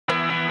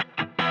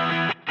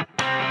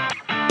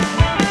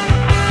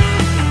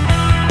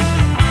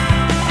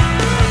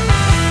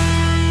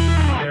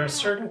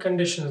certain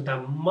conditions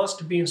that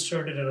must be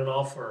inserted in an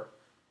offer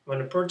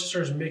when a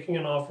purchaser is making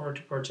an offer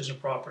to purchase a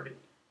property.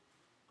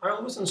 I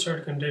always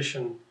insert a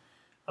condition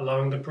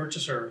allowing the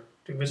purchaser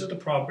to visit the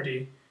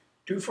property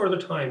 2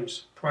 further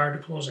times prior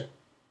to closing.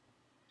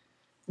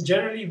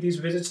 Generally, these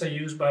visits are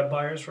used by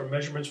buyers for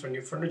measurements for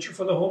new furniture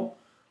for the home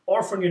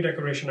or for new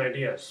decoration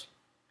ideas.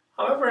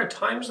 However, at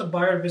times the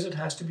buyer visit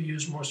has to be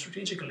used more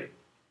strategically.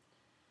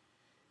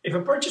 If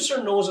a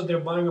purchaser knows that they're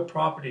buying a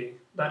property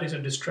that is a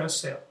distress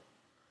sale,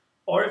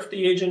 or if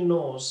the agent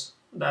knows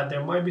that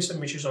there might be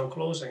some issues on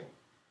closing,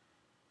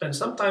 then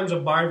sometimes a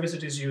buyer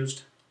visit is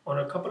used on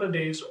a couple of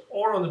days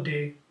or on the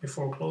day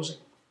before closing.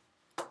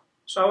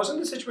 So I was in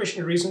this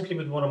situation recently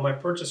with one of my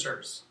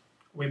purchasers.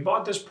 We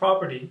bought this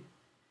property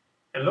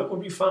and look what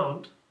we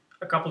found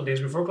a couple of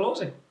days before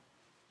closing.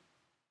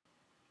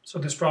 So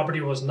this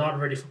property was not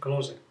ready for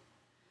closing.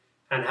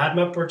 And had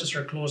my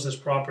purchaser closed this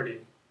property,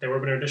 there would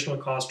have been an additional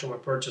cost to my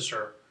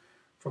purchaser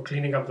for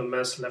cleaning up the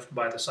mess left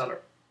by the seller.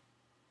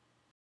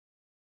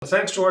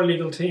 Thanks to our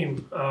legal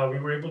team, we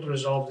were able to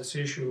resolve this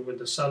issue with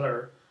the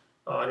seller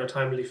in a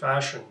timely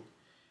fashion.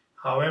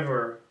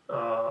 However,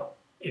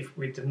 if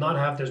we did not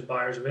have this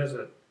buyer's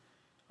visit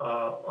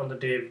on the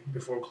day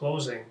before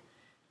closing,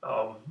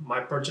 my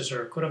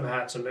purchaser could have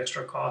had some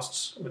extra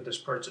costs with this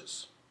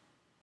purchase.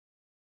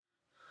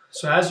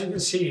 So as you can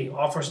see,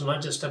 offers are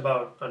not just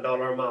about a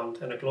dollar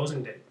amount and a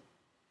closing date.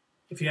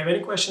 If you have any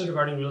questions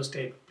regarding real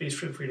estate, please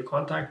feel free to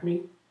contact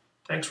me.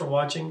 Thanks for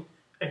watching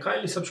and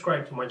kindly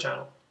subscribe to my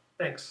channel.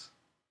 Thanks.